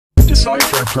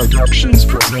Cypher Productions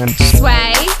presents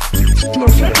Sway. Flow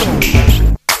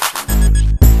Fashion.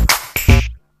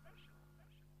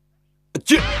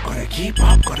 Gotta keep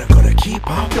up, gotta keep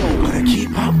up, gotta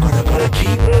keep up, gotta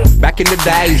keep. Back in the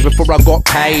days before I got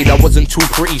paid, I wasn't too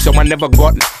pretty, so I never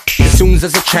got. As soon as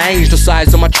I changed the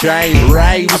size of my chain,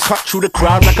 rave, I cut through the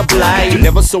crowd like a blade.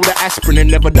 Never sold an aspirin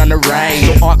and never done a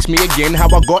rain. So ask me again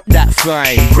how I got that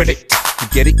fame. Credit. You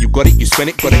get it, you got it, you spend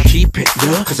it, gotta keep it,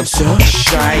 yeah, cause I'm so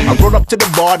ashamed. I roll up to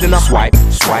the bar, then I swipe.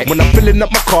 When I'm filling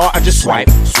up my car, I just swipe.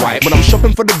 When I'm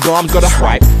shopping for the gums, gotta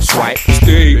swipe.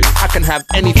 Steve, I can have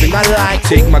anything I like.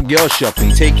 Take my girl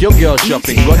shopping, take your girl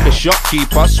shopping. Got the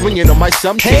shopkeeper swinging on my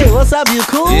something. Hey, what's up, you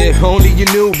cool? Yeah, only you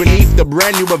knew beneath the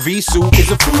brand new V-suit is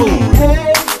a fool.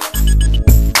 Hey,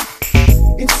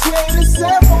 it's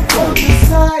Sway from the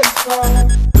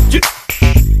Cypher.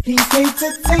 He came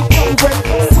to take no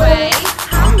breakfast. Sway,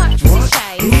 how much was the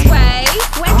shade? Sway,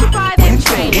 where'd you buy them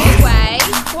trainers? Sway,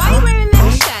 why you wearing them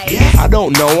shades? I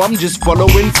don't know, I'm just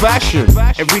following fashion.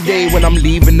 Every day when I'm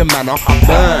leaving the manor, I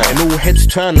burn and all heads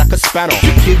turn like a spanner.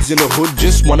 Kids in the hood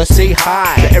just wanna say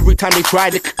hi, but every time they try,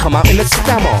 they could come out in a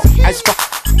stammer. As for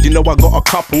you know I got a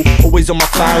couple, always on my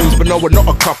phones, but no, we're not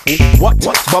a couple. What?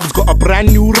 Bob's got a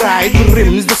brand new ride, with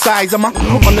rims the size of my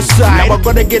on the side. Now I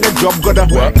gotta get a job, gotta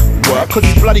work, cause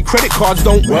these bloody credit cards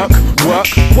don't work.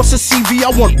 What's a CV? I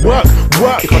want work.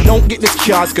 If I don't get this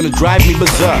car, it's gonna drive me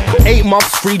berserk. 8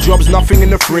 months, free jobs, nothing in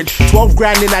the fridge. 12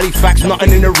 grand in Halifax,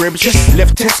 nothing in the ribs. Just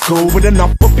left Tesco with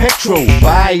enough for petrol.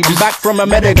 Vibes back from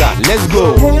America, let's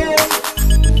go. Hey,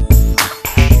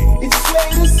 it's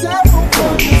Sway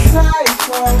from the Cypher.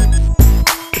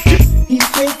 He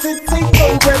came to take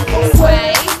no breakfast.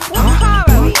 Sway, what car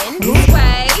are we in?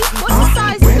 Sway, what's the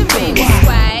size of the rim?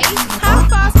 Sway, how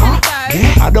fast can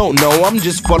it go? I don't know, I'm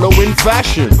just following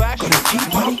fashion. Gotta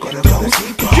keep up, gotta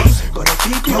keep up, gotta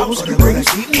keep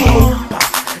up.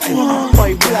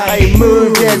 Hey,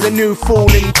 move, there's a new fool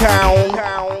in town.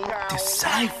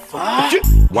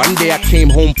 One day I came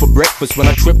home for breakfast when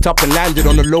I tripped up and landed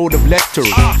on a load of letters.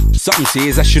 Something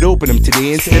says I should open them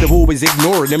today instead of always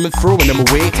ignoring them and throwing them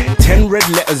away. 10 red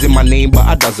letters in my name, but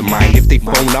I doesn't mind. If they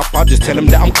phone up, I'll just tell them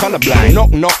that I'm colorblind.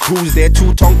 Knock, knock, who's there?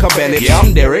 2 Tonka Bennett. Yeah,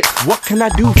 I'm Derek. What can I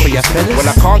do for ya, fellas? Well,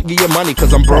 I can't give you money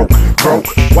cause I'm broke.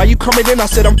 Why you coming in? I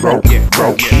said I'm broke.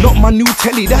 Not my new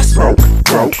telly, that's broke.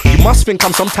 You must think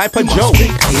I'm some type of joke.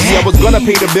 See, I was gonna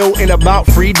pay the bill in about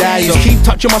 3 days. So keep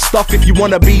touching my stuff if you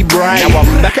wanna be bright. Now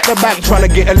I'm back at the bank trying to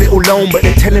get a little loan, but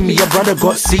they're telling me your brother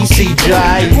got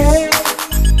CCJ. Hey,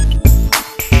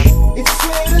 it's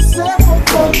Sway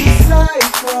from the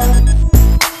Cypher.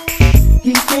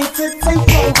 He came to take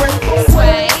no breakfast.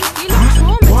 Sway, you look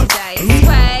trauma today.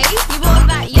 Sway, you wore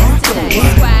that yesterday.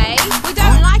 Sway, we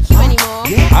don't like you anymore.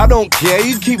 I don't care,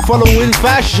 you keep following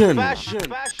fashion.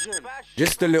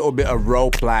 Just a little bit of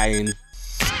role playing.